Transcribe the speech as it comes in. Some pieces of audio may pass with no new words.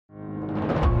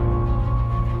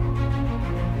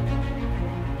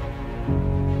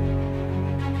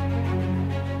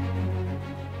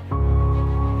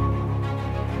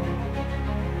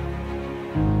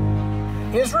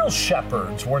Israel's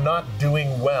shepherds were not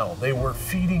doing well. They were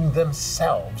feeding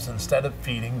themselves instead of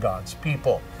feeding God's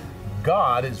people.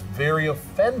 God is very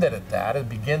offended at that and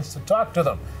begins to talk to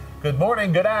them. Good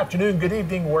morning, good afternoon, good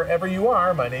evening, wherever you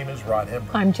are. My name is Rod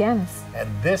Hembree. I'm Janice. And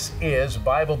this is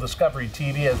Bible Discovery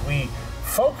TV as we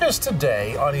focus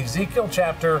today on Ezekiel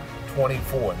chapter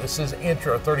 24. This is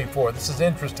 34. This is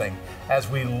interesting. As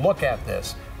we look at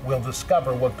this, we'll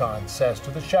discover what God says to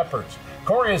the shepherds.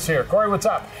 Corey is here. Corey, what's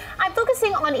up? I'm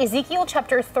focusing on Ezekiel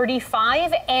chapter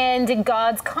 35 and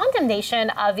God's condemnation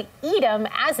of Edom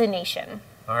as a nation.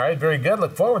 All right, very good.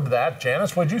 Look forward to that.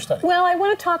 Janice, what'd you study? Well, I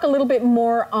want to talk a little bit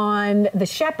more on the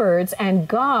shepherds and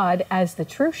God as the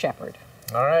true shepherd.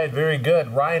 All right, very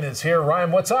good. Ryan is here.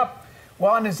 Ryan, what's up?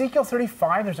 Well, in Ezekiel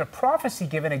 35, there's a prophecy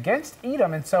given against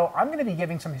Edom, and so I'm going to be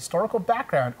giving some historical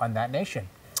background on that nation.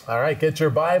 All right, get your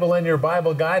Bible and your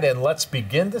Bible guide, and let's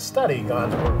begin to study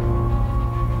God's Word.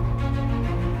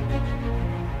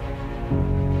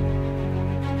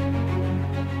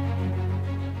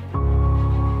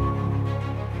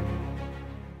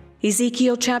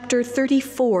 Ezekiel chapter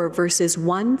 34, verses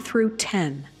 1 through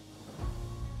 10.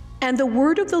 And the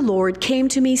word of the Lord came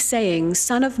to me, saying,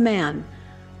 Son of man,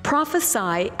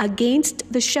 prophesy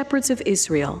against the shepherds of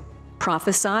Israel.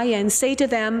 Prophesy and say to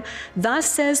them, Thus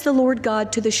says the Lord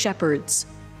God to the shepherds,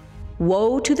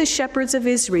 Woe to the shepherds of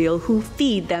Israel who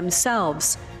feed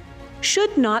themselves.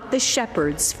 Should not the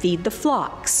shepherds feed the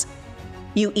flocks?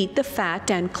 You eat the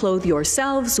fat and clothe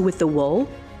yourselves with the wool.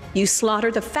 You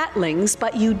slaughter the fatlings,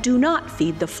 but you do not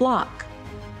feed the flock.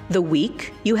 The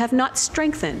weak you have not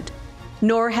strengthened,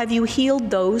 nor have you healed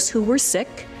those who were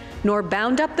sick, nor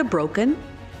bound up the broken,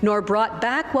 nor brought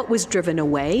back what was driven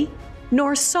away,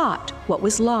 nor sought what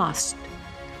was lost.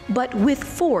 But with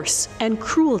force and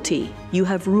cruelty you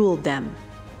have ruled them.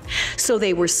 So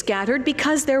they were scattered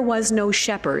because there was no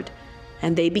shepherd,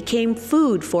 and they became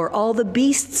food for all the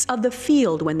beasts of the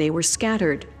field when they were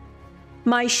scattered.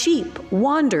 My sheep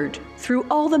wandered through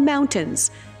all the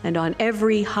mountains and on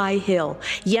every high hill.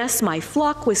 Yes, my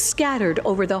flock was scattered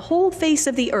over the whole face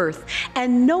of the earth,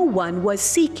 and no one was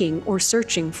seeking or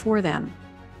searching for them.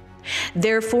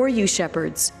 Therefore, you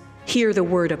shepherds, hear the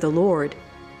word of the Lord.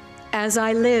 As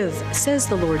I live, says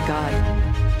the Lord God,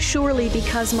 surely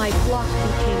because my flock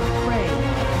became prey,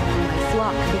 and my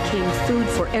flock became food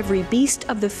for every beast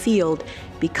of the field,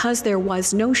 because there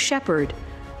was no shepherd,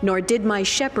 nor did my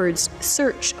shepherds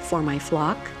search for my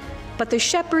flock, but the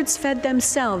shepherds fed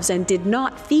themselves and did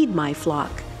not feed my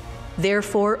flock.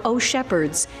 Therefore, O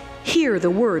shepherds, hear the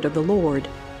word of the Lord.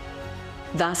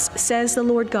 Thus says the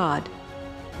Lord God,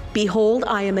 Behold,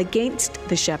 I am against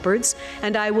the shepherds,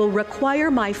 and I will require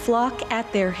my flock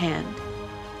at their hand.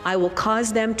 I will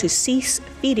cause them to cease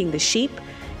feeding the sheep,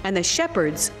 and the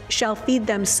shepherds shall feed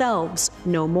themselves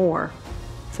no more.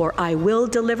 For I will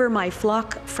deliver my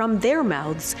flock from their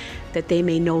mouths, that they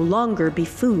may no longer be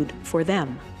food for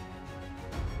them.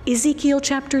 Ezekiel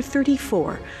chapter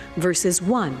 34, verses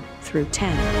 1 through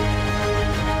 10.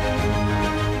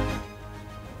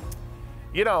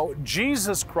 You know,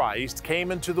 Jesus Christ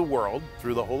came into the world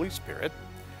through the Holy Spirit.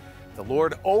 The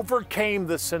Lord overcame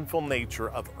the sinful nature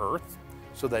of earth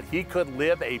so that he could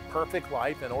live a perfect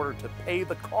life in order to pay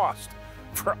the cost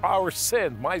for our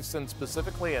sin, my sin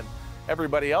specifically, and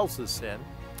everybody else's sin,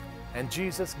 and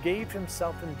Jesus gave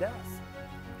himself in death.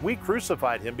 We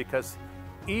crucified him because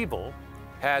evil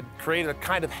had created a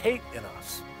kind of hate in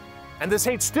us. And this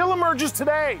hate still emerges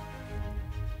today,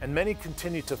 and many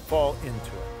continue to fall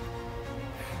into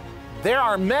it. There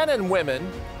are men and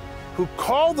women who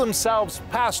call themselves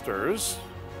pastors,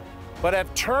 but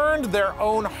have turned their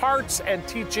own hearts and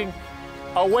teaching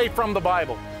away from the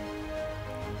Bible,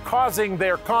 causing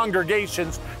their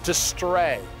congregations to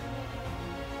stray.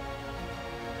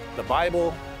 The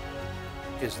Bible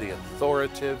is the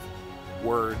authoritative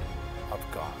Word of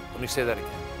God. Let me say that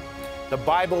again. The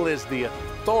Bible is the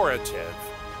authoritative,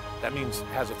 that means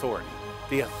has authority,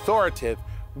 the authoritative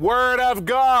Word of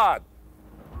God.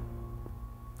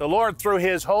 The Lord, through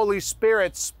His Holy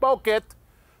Spirit, spoke it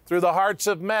through the hearts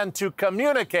of men to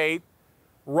communicate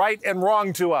right and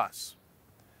wrong to us.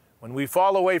 When we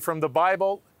fall away from the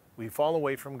Bible, we fall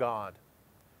away from God.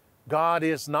 God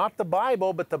is not the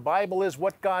Bible, but the Bible is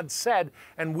what God said.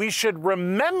 And we should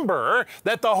remember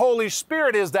that the Holy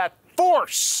Spirit is that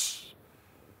force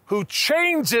who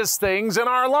changes things in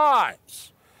our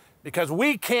lives, because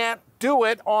we can't do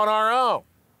it on our own.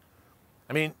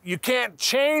 I mean, you can't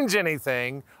change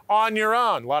anything on your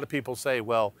own. A lot of people say,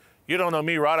 well, You don't know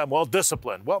me, Rod, I'm well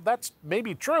disciplined. Well, that's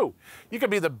maybe true. You could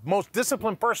be the most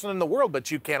disciplined person in the world, but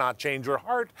you cannot change your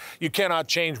heart. You cannot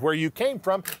change where you came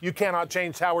from. You cannot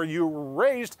change how you were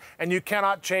raised, and you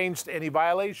cannot change any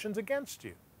violations against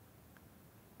you.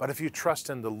 But if you trust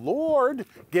in the Lord,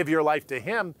 give your life to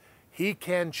Him, He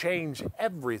can change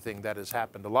everything that has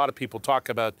happened. A lot of people talk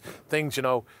about things, you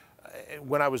know,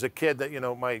 when I was a kid that, you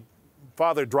know, my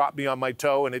father dropped me on my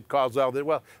toe and it caused all that.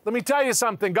 Well, let me tell you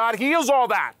something. God heals all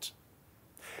that.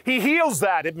 He heals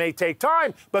that. It may take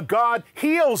time, but God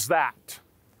heals that.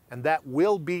 And that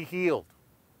will be healed.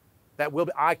 That will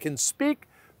be, I can speak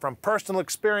from personal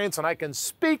experience, and I can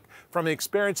speak from the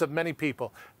experience of many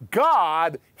people.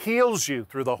 God heals you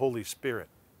through the Holy Spirit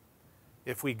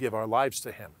if we give our lives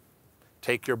to Him.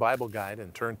 Take your Bible guide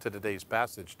and turn to today's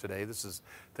passage today. This is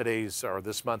today's or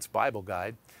this month's Bible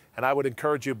guide. And I would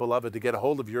encourage you, beloved, to get a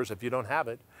hold of yours if you don't have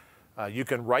it. You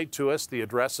can write to us. The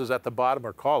address is at the bottom,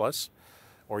 or call us.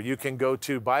 Or you can go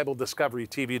to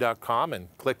BibleDiscoveryTV.com and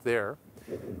click there.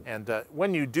 And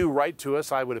when you do write to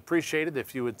us, I would appreciate it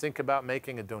if you would think about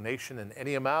making a donation in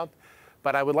any amount.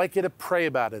 But I would like you to pray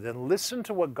about it and listen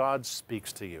to what God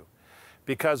speaks to you.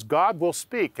 Because God will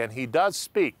speak, and He does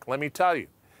speak, let me tell you.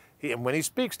 And when He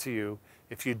speaks to you,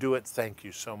 if you do it, thank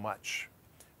you so much.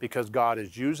 Because God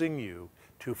is using you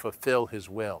to fulfill His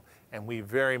will. And we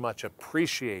very much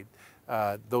appreciate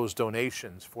those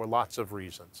donations for lots of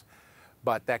reasons.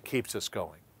 But that keeps us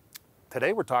going.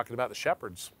 Today we're talking about the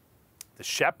shepherds. The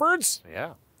shepherds?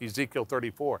 Yeah, Ezekiel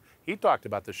 34. He talked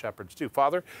about the shepherds too.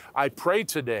 Father, I pray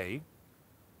today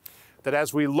that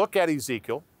as we look at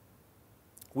Ezekiel,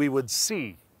 we would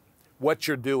see what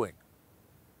you're doing.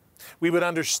 We would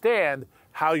understand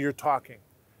how you're talking,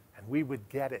 and we would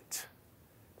get it.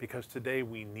 Because today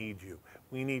we need you.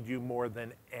 We need you more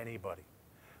than anybody.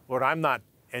 Lord, I'm not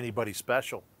anybody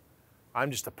special. I'm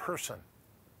just a person.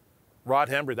 Rod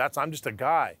Hembree, I'm just a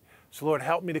guy. So Lord,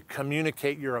 help me to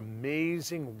communicate your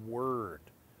amazing word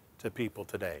to people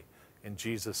today. In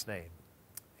Jesus' name,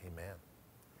 amen.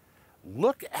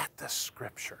 Look at the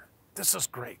scripture. This is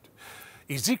great.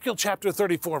 Ezekiel chapter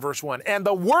 34, verse 1. And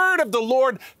the word of the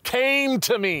Lord came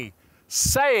to me,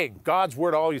 saying, God's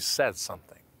word always says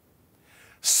something.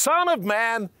 Son of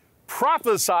man,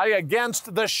 prophesy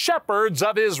against the shepherds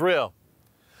of Israel.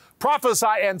 Prophesy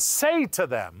and say to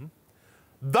them,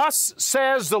 thus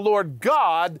says the Lord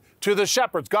God to the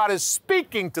shepherds. God is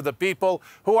speaking to the people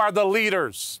who are the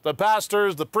leaders, the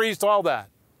pastors, the priests, all that.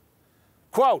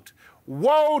 Quote,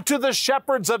 woe to the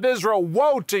shepherds of Israel,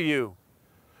 woe to you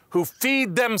who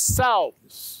feed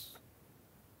themselves.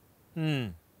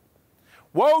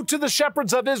 Woe to the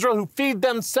shepherds of Israel who feed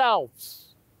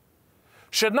themselves.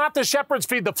 Should not the shepherds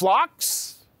feed the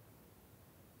flocks?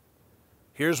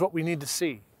 Here's what we need to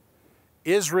see.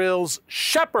 Israel's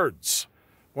shepherds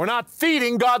were not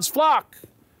feeding God's flock.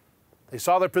 They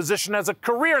saw their position as a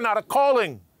career, not a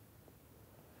calling.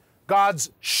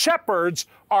 God's shepherds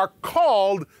are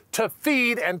called to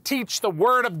feed and teach the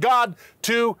Word of God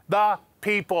to the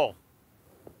people.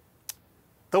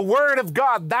 The Word of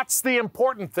God, that's the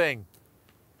important thing.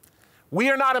 We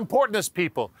are not important as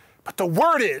people, but the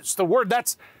Word is. The Word,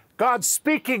 that's God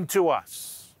speaking to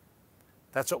us.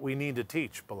 That's what we need to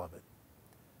teach, beloved.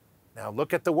 Now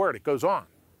look at the Word. It goes on.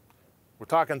 We're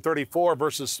talking 34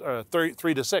 verses 3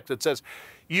 to 6. It says,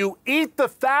 you eat the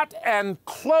fat and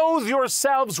clothe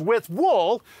yourselves with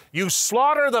wool. You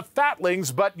slaughter the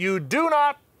fatlings, but you do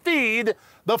not feed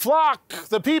the flock,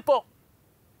 the people.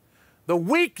 The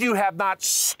weak you have not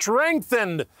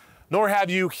strengthened, nor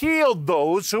have you healed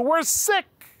those who were sick,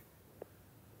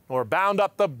 nor bound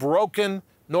up the broken,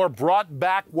 nor brought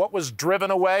back what was driven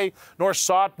away, nor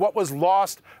sought what was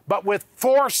lost, but with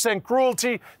force and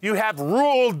cruelty you have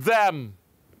ruled them.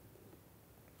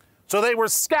 So they were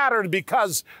scattered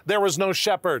because there was no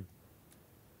shepherd.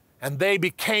 And they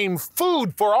became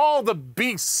food for all the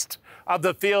beasts of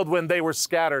the field when they were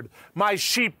scattered. My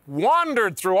sheep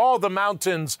wandered through all the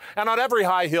mountains and on every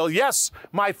high hill. Yes,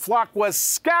 my flock was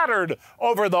scattered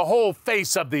over the whole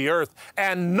face of the earth,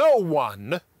 and no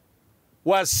one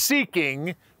was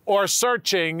seeking or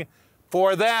searching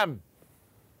for them.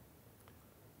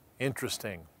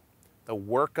 Interesting. The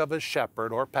work of a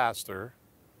shepherd or pastor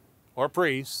or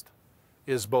priest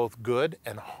is both good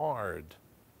and hard.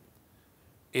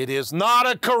 It is not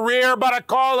a career, but a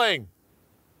calling.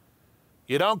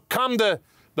 You don't come to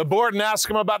the board and ask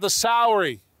them about the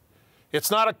salary. It's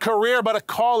not a career, but a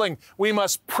calling. We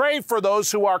must pray for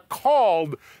those who are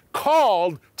called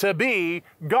to be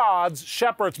God's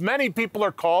shepherds. Many people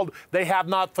are called. They have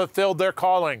not fulfilled their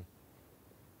calling.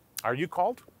 Are you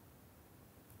called?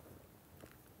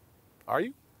 Are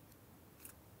you?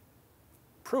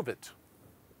 Prove it.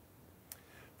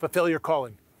 Fulfill your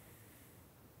calling.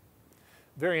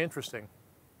 Very interesting.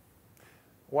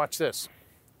 Watch this.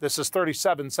 This is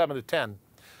 37, 7 to 10.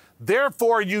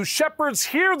 Therefore, you shepherds,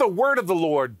 hear the word of the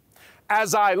Lord.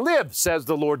 As I live, says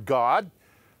the Lord God,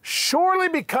 surely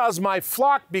because my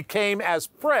flock became as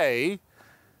prey,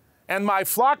 and my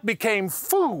flock became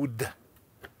food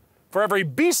for every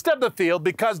beast of the field,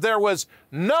 because there was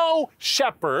no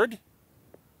shepherd,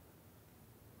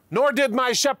 nor did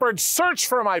my shepherds search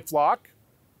for my flock,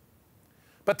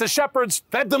 but the shepherds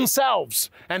fed themselves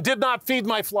and did not feed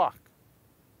my flock.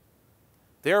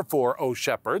 Therefore, O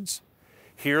shepherds,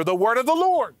 hear the word of the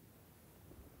Lord.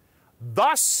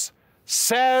 Thus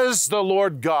says the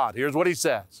Lord God. Here's what he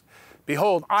says.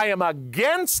 Behold, I am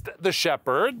against the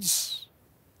shepherds,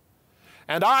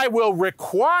 and I will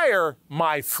require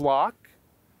my flock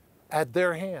at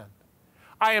their hand.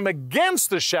 I am against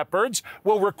the shepherds,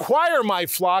 will require my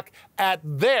flock at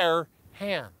their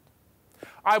hand.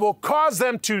 I will cause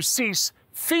them to cease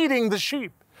feeding the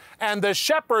sheep, and the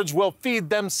shepherds will feed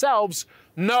themselves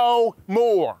no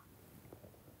more.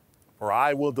 For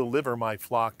I will deliver my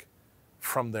flock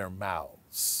from their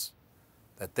mouths,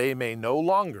 that they may no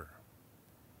longer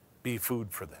be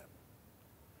food for them.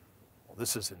 Well,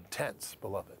 this is intense,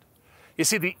 beloved. You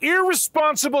see, the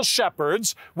irresponsible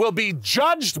shepherds will be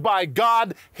judged by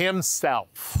God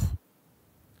himself.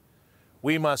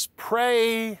 We must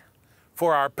pray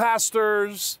for our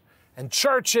pastors and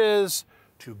churches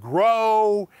to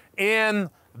grow in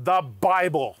the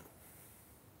Bible.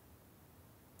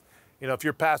 You know, if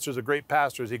your pastor is a great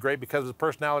pastor, is he great because of his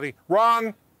personality?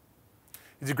 Wrong.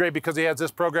 Is he great because he has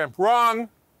this program? Wrong.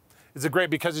 Is it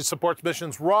great because he supports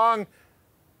missions? Wrong.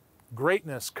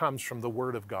 Greatness comes from the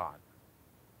Word of God.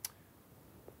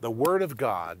 The Word of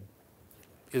God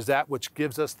is that which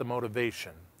gives us the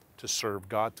motivation to serve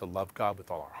God, to love God with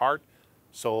all our heart,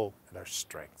 soul, and our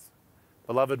strength.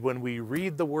 Beloved, when we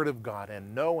read the Word of God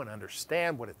and know and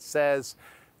understand what it says,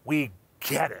 we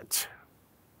get it.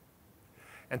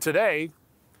 And today,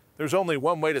 there's only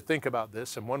one way to think about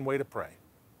this and one way to pray.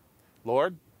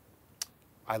 Lord,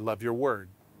 I love your word.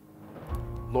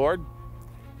 Lord,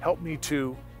 help me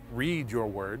to read your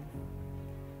word.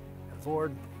 And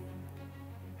Lord,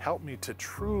 help me to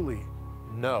truly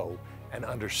know and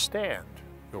understand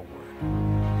your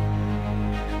word.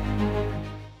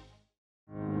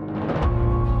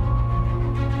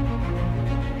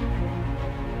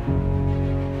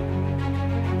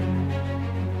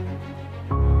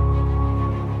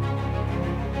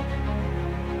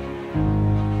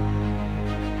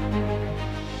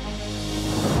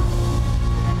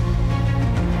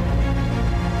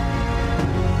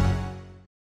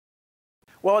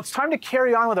 Well, it's time to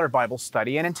carry on with our Bible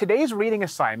study, and in today's reading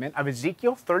assignment of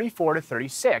Ezekiel 34 to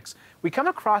 36, we come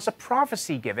across a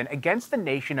prophecy given against the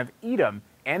nation of Edom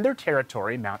and their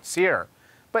territory, Mount Seir.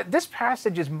 But this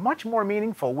passage is much more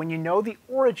meaningful when you know the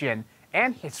origin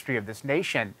and history of this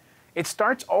nation. It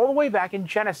starts all the way back in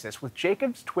Genesis with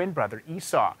Jacob's twin brother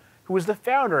Esau, who was the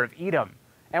founder of Edom.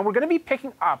 And we're going to be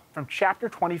picking up from chapter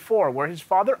 24, where his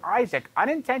father Isaac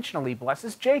unintentionally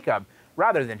blesses Jacob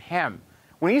rather than him.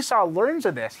 When Esau learns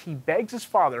of this, he begs his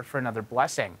father for another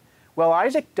blessing. Well,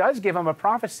 Isaac does give him a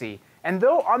prophecy, and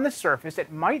though on the surface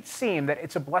it might seem that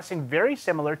it's a blessing very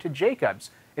similar to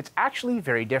Jacob's, it's actually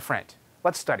very different.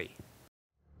 Let's study.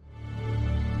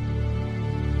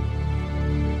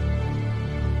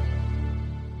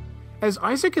 As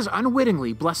Isaac is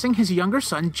unwittingly blessing his younger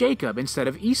son Jacob instead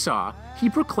of Esau, he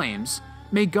proclaims,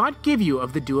 "May God give you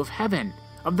of the dew of heaven,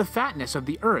 of the fatness of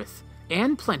the earth,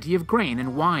 and plenty of grain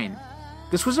and wine."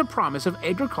 This was a promise of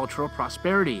agricultural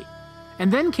prosperity.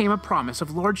 And then came a promise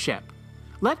of lordship.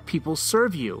 "Let people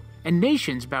serve you, and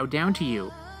nations bow down to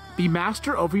you. Be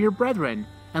master over your brethren,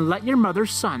 and let your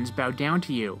mother's sons bow down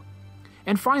to you."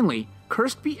 And finally,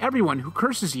 "Cursed be everyone who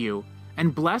curses you,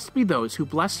 and blessed be those who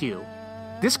bless you."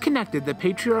 This connected the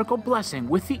patriarchal blessing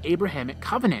with the Abrahamic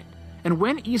covenant. And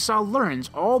when Esau learns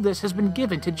all this has been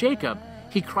given to Jacob,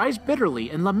 he cries bitterly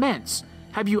and laments,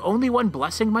 "Have you only one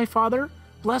blessing, my father?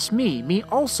 Bless me, me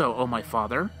also, O my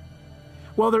father."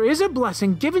 Well, there is a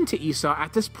blessing given to Esau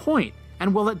at this point,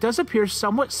 and while it does appear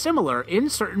somewhat similar in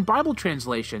certain Bible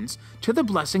translations to the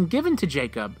blessing given to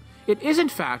Jacob, it is in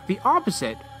fact the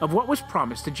opposite of what was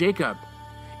promised to Jacob.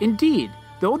 Indeed,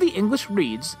 though the English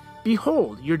reads,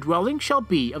 "Behold, your dwelling shall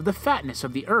be of the fatness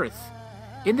of the earth,"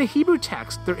 in the Hebrew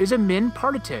text there is a min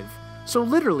partitive, so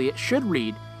literally it should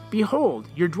read, "Behold,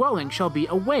 your dwelling shall be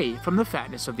away from the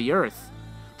fatness of the earth."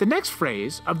 The next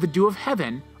phrase, "of the dew of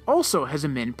heaven," also has a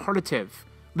min partitive,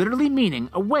 literally meaning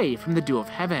away from the dew of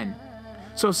heaven.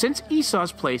 So since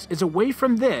Esau's place is away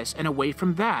from this and away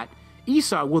from that,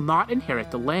 Esau will not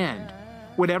inherit the land.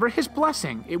 Whatever his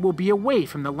blessing, it will be away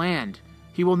from the land.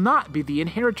 He will not be the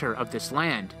inheritor of this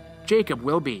land. Jacob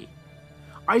will be.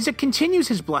 Isaac continues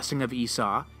his blessing of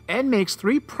Esau and makes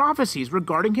 3 prophecies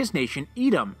regarding his nation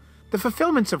Edom, the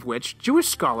fulfillments of which Jewish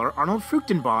scholar Arnold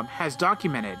Fruchtenbaum has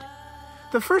documented.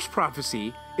 The first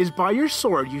prophecy is, "By your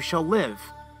sword you shall live."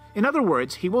 In other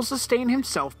words, he will sustain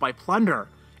himself by plunder,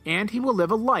 and he will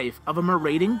live a life of a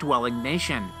marauding dwelling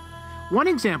nation. One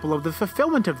example of the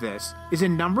fulfillment of this is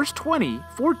in Numbers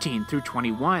 20:14 through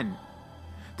 21.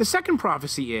 The second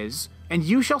prophecy is, "And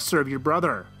you shall serve your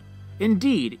brother."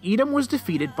 Indeed, Edom was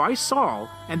defeated by Saul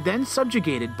and then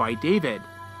subjugated by David.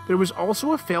 There was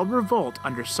also a failed revolt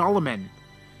under Solomon.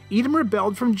 Edom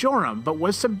rebelled from Joram, but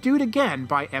was subdued again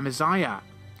by Amaziah.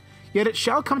 "Yet it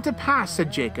shall come to pass,"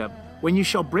 said Jacob, "when you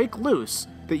shall break loose,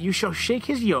 that you shall shake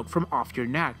his yoke from off your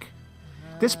neck."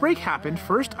 This break happened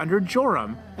first under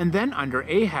Joram and then under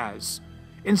Ahaz.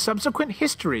 In subsequent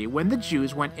history, when the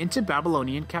Jews went into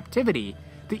Babylonian captivity,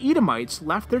 the Edomites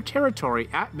left their territory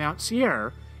at Mount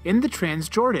Seir in the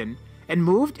Transjordan and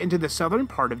moved into the southern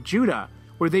part of Judah,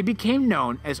 where they became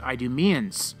known as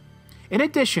Idumeans. In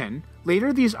addition,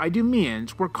 later these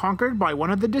Idumeans were conquered by one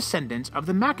of the descendants of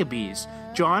the Maccabees,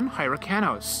 John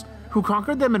Hyrcanus, who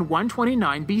conquered them in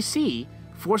 129 BC,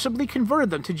 forcibly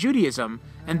converted them to Judaism,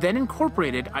 and then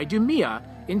incorporated Idumea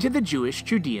into the Jewish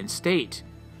Judean state.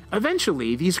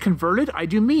 Eventually, these converted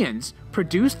Idumeans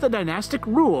produced the dynastic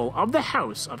rule of the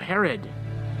house of Herod.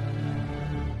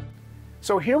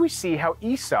 So here we see how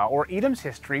Esau, or Edom's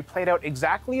history, played out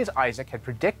exactly as Isaac had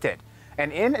predicted.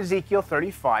 And in Ezekiel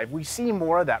 35, we see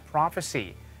more of that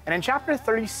prophecy. And in chapter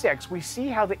 36, we see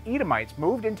how the Edomites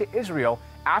moved into Israel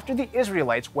after the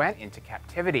Israelites went into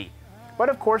captivity. But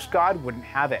of course, God wouldn't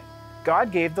have it.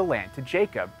 God gave the land to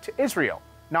Jacob, to Israel,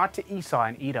 not to Esau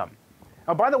and Edom.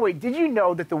 Now, by the way, did you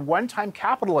know that the one-time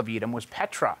capital of Edom was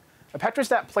Petra? Petra is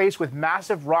that place with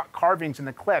massive rock carvings in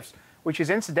the cliffs, which is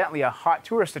incidentally a hot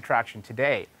tourist attraction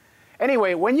today.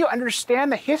 Anyway, when you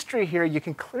understand the history here, you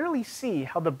can clearly see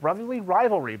how the brotherly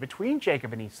rivalry between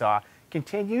Jacob and Esau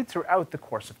continued throughout the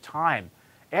course of time.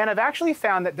 And I've actually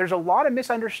found that there's a lot of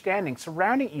misunderstanding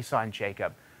surrounding Esau and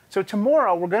Jacob. So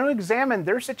tomorrow, we're going to examine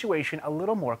their situation a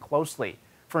little more closely.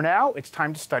 For now, it's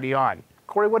time to study on.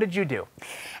 Corey, what did you do?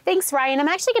 Thanks, Ryan. I'm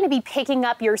actually going to be picking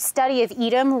up your study of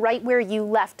Edom right where you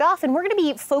left off, and we're going to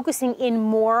be focusing in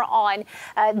more on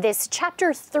this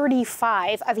chapter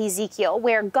 35 of Ezekiel,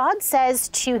 where God says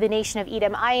to the nation of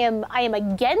Edom, I am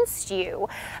against you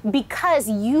because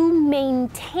you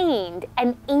maintained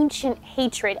an ancient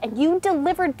hatred, and you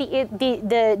delivered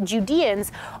the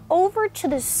Judeans over to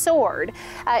the sword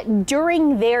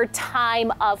during their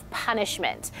time of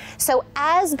punishment. So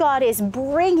as God is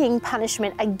bringing punishment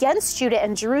against Judah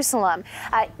and Jerusalem,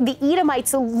 the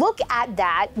Edomites look at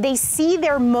that, they see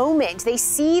their moment, they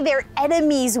see their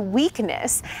enemy's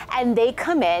weakness, and they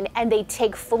come in and they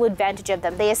take full advantage of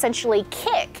them. They essentially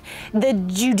kick the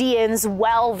Judeans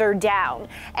while they're down,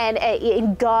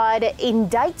 and God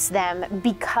indicts them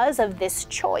because of this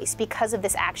choice, because of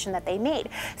this action that they made.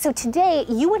 So today,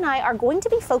 you and I are going to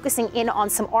be focusing in on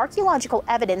some archaeological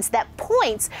evidence that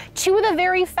points to the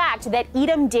very fact that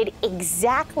Edom did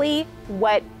exactly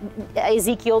what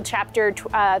Ezekiel chapter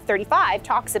 35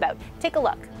 talks about. Take a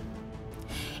look.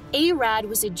 Arad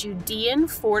was a Judean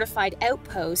fortified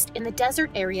outpost in the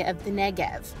desert area of the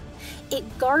Negev.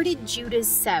 It guarded Judah's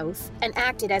south and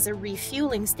acted as a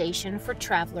refueling station for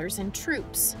travelers and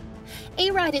troops.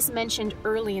 Arad is mentioned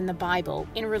early in the Bible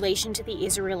in relation to the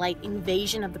Israelite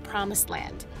invasion of the Promised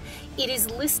Land. It is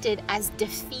listed as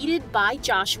defeated by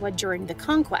Joshua during the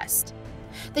conquest.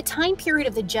 The time period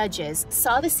of the Judges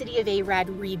saw the city of Arad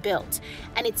rebuilt,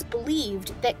 and it's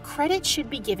believed that credit should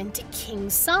be given to King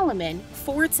Solomon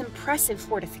for its impressive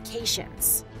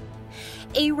fortifications.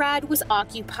 Arad was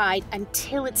occupied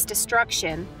until its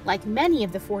destruction, like many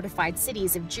of the fortified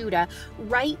cities of Judah,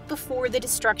 right before the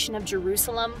destruction of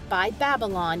Jerusalem by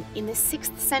Babylon in the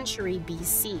 6th century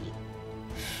BC.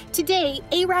 Today,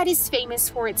 Arad is famous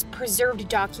for its preserved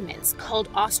documents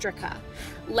called ostraca,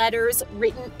 letters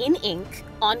written in ink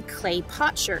on clay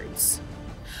potsherds.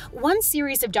 One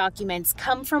series of documents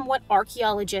come from what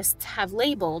archaeologists have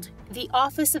labeled the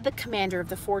office of the commander of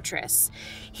the fortress.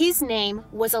 His name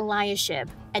was Eliashib,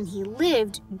 and he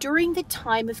lived during the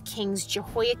time of kings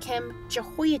Jehoiakim,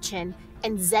 Jehoiachin,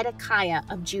 and Zedekiah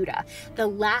of Judah, the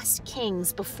last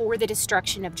kings before the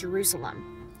destruction of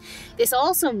Jerusalem. This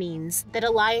also means that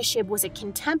Eliashib was a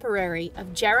contemporary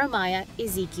of Jeremiah,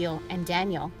 Ezekiel, and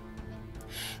Daniel.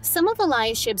 Some of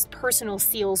Eliashib's personal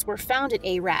seals were found at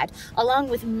Arad, along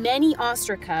with many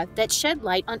ostraca that shed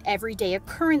light on everyday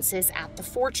occurrences at the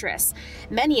fortress.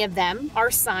 Many of them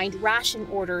are signed ration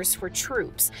orders for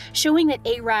troops, showing that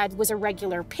Arad was a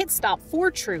regular pit stop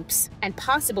for troops and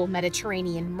possible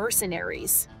Mediterranean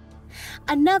mercenaries.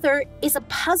 Another is a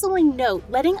puzzling note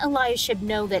letting Eliashib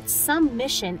know that some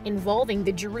mission involving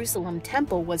the Jerusalem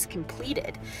temple was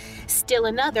completed. Still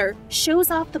another shows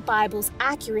off the Bible's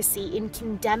accuracy in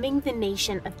condemning the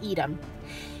nation of Edom.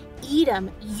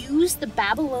 Edom used the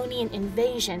Babylonian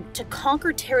invasion to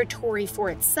conquer territory for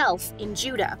itself in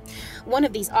Judah. One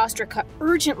of these ostraca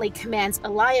urgently commands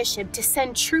Eliashib to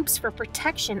send troops for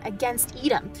protection against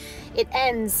Edom. It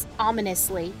ends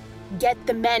ominously, "Get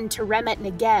the men to Remet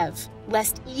Negev,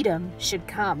 lest Edom should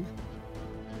come."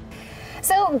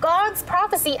 So God's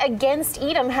prophecy against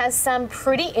Edom has some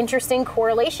pretty interesting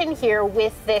correlation here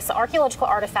with this archaeological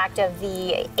artifact of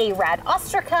the Arad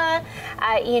ostraca,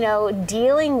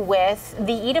 dealing with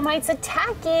the Edomites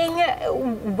attacking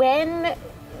when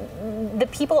the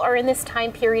people are in this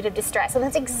time period of distress. And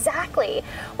that's exactly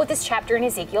what this chapter in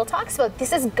Ezekiel talks about.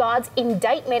 This is God's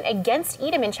indictment against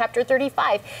Edom in chapter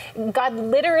 35. God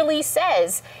literally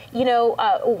says,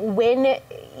 when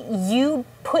you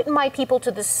put my people to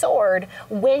the sword,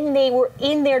 when they were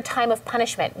in their time of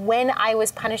punishment, when I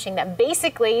was punishing them.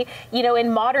 Basically,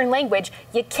 in modern language,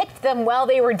 you kicked them while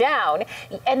they were down.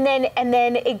 And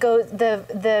then it goes,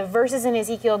 the verses in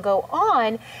Ezekiel go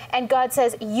on, and God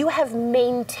says, you have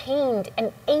maintained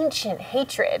an ancient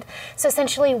hatred. So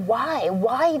essentially, why?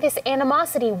 Why this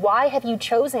animosity? Why have you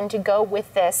chosen to go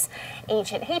with this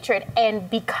ancient hatred? And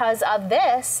because of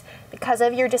this, because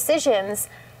of your decisions,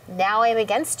 now I am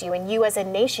against you, and you as a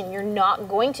nation, you're not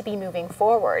going to be moving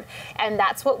forward. And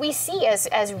that's what we see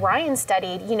as Ryan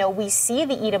studied. We see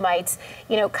the Edomites,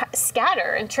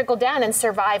 scatter and trickle down and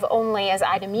survive only as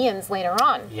Idumeans later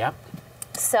on. Yep.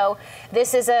 So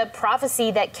this is a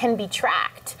prophecy that can be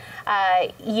tracked,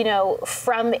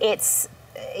 from its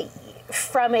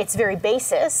very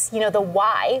basis, the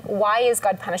why. Why is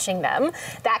God punishing them?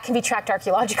 That can be tracked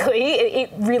archaeologically.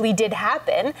 It really did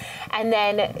happen. And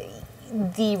then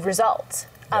the result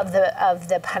of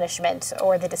the punishment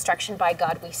or the destruction by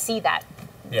God, we see that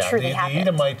truly happened. The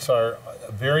Edomites are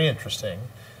very interesting,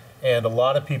 and a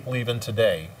lot of people even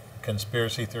today,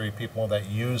 conspiracy theory people that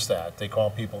use that, they call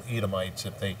people Edomites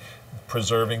if they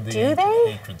preserving the ancient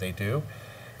hatred. They do.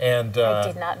 And I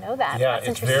did not know that. Yeah, That's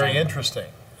it's very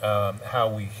interesting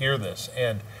how we hear this.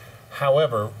 And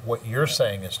however, what you're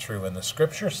saying is true, and the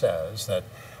scripture says that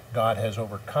God has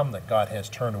overcome that. God has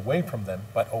turned away from them,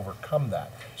 but overcome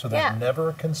that. So there's never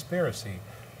a conspiracy.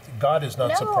 God is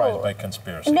not surprised by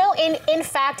conspiracy. No, in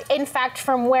fact,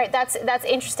 from where that's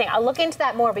interesting. I'll look into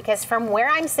that more, because from where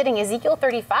I'm sitting, Ezekiel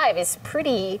 35 is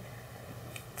pretty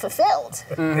fulfilled.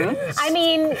 Mm-hmm. I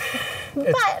mean,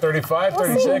 it's 35,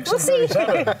 36, and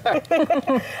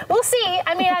 37. We'll see.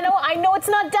 I mean, I know it's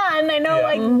not done. I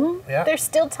know there's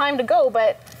still time to go,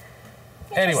 but.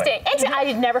 Interesting. Anyway. I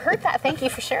had never heard that. Thank you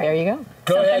for sharing. There you go.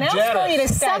 Go ahead, else Janice. for you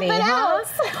to study, Something else.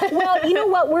 Well, you know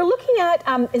what? We're looking at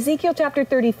Ezekiel chapter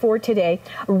 34 today.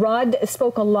 Rod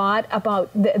spoke a lot about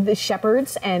the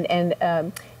shepherds, and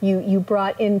you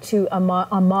brought into a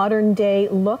modern day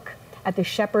look at the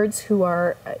shepherds who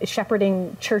are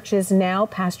shepherding churches now,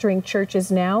 pastoring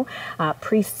churches now,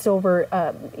 priests over,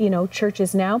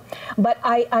 churches now. But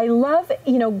I love,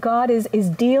 God is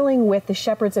dealing with the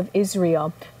shepherds of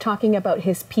Israel, talking about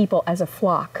his people as a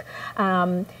flock.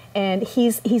 And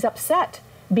he's upset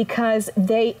because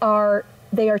they are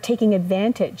taking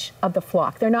advantage of the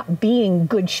flock. They're not being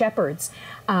good shepherds.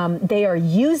 They are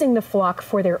using the flock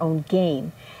for their own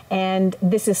gain. And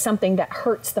this is something that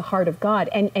hurts the heart of God.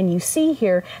 And you see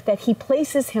here that he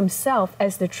places himself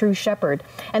as the true shepherd.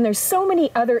 And there's so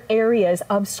many other areas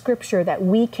of Scripture that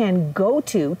we can go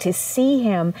to see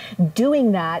him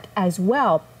doing that as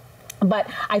well. But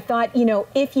I thought,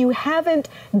 if you haven't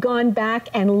gone back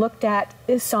and looked at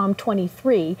Psalm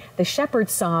 23, the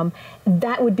shepherd's psalm,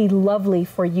 that would be lovely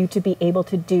for you to be able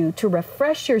to do, to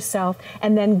refresh yourself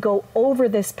and then go over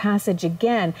this passage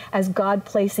again as God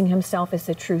placing himself as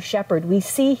the true shepherd. We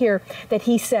see here that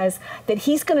he says that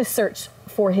he's going to search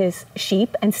for his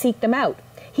sheep and seek them out.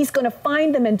 He's going to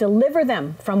find them and deliver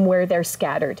them from where they're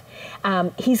scattered.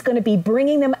 He's going to be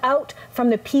bringing them out from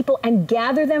the people and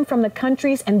gather them from the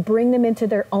countries and bring them into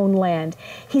their own land.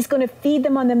 He's going to feed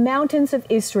them on the mountains of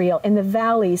Israel, in the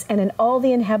valleys, and in all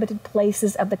the inhabited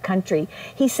places of the country.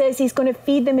 He says he's going to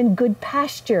feed them in good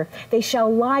pasture. They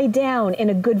shall lie down in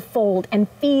a good fold and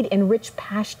feed in rich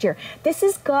pasture. This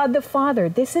is God the Father.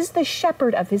 This is the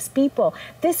shepherd of his people.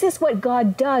 This is what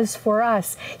God does for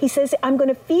us. He says, I'm going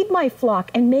to feed my flock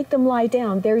and make them lie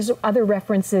down. There's other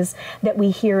references that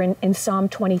we hear in Psalm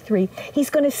 23. He's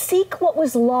going to seek what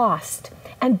was lost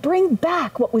and bring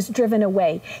back what was driven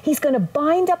away. He's going to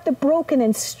bind up the broken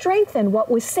and strengthen what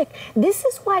was sick. This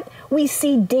is what we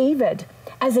see David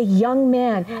as a young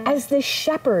man, as the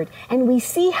shepherd. And we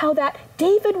see how that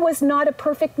David was not a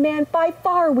perfect man by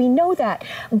far, we know that.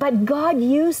 But God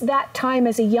used that time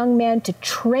as a young man to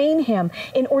train him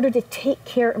in order to take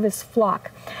care of his flock.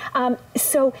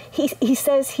 So he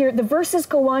says here, the verses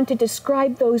go on to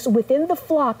describe those within the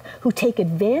flock who take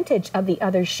advantage of the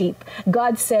other sheep.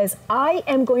 God says, I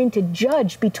am going to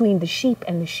judge between the sheep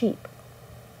and the sheep.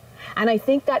 And I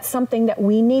think that's something that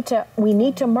we need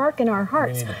to mark in our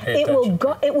hearts. It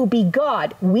will be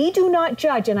God. We do not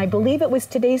judge, and I believe it was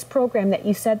today's program that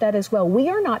you said that as well. We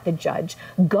are not the judge.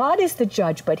 God is the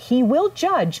judge, but he will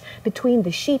judge between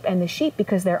the sheep and the sheep,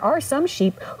 because there are some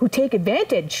sheep who take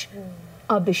advantage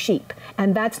of the sheep,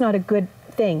 and that's not a good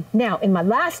thing. Now, in my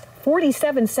last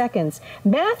 47 seconds,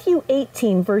 Matthew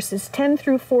 18 verses 10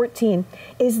 through 14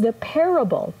 is the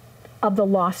parable of the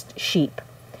lost sheep.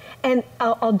 And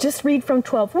I'll just read from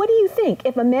 12. What do you think?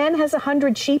 If a man has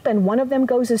 100 sheep and one of them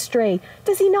goes astray,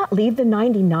 does he not leave the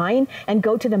 99 and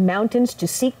go to the mountains to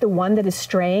seek the one that is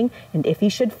straying? And if he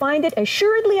should find it,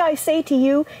 assuredly I say to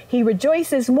you, he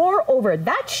rejoices more over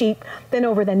that sheep than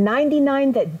over the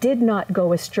 99 that did not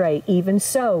go astray. Even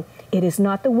so, it is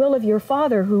not the will of your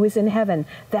Father who is in heaven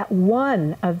that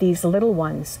one of these little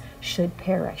ones should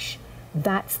perish.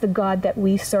 That's the God that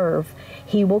we serve.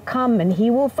 He will come and he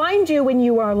will find you when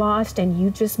you are lost, and you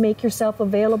just make yourself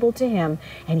available to him,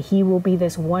 and he will be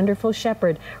this wonderful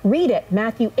shepherd. Read it,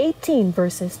 Matthew 18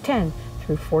 verses 10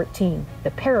 through 14,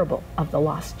 the parable of the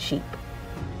lost sheep.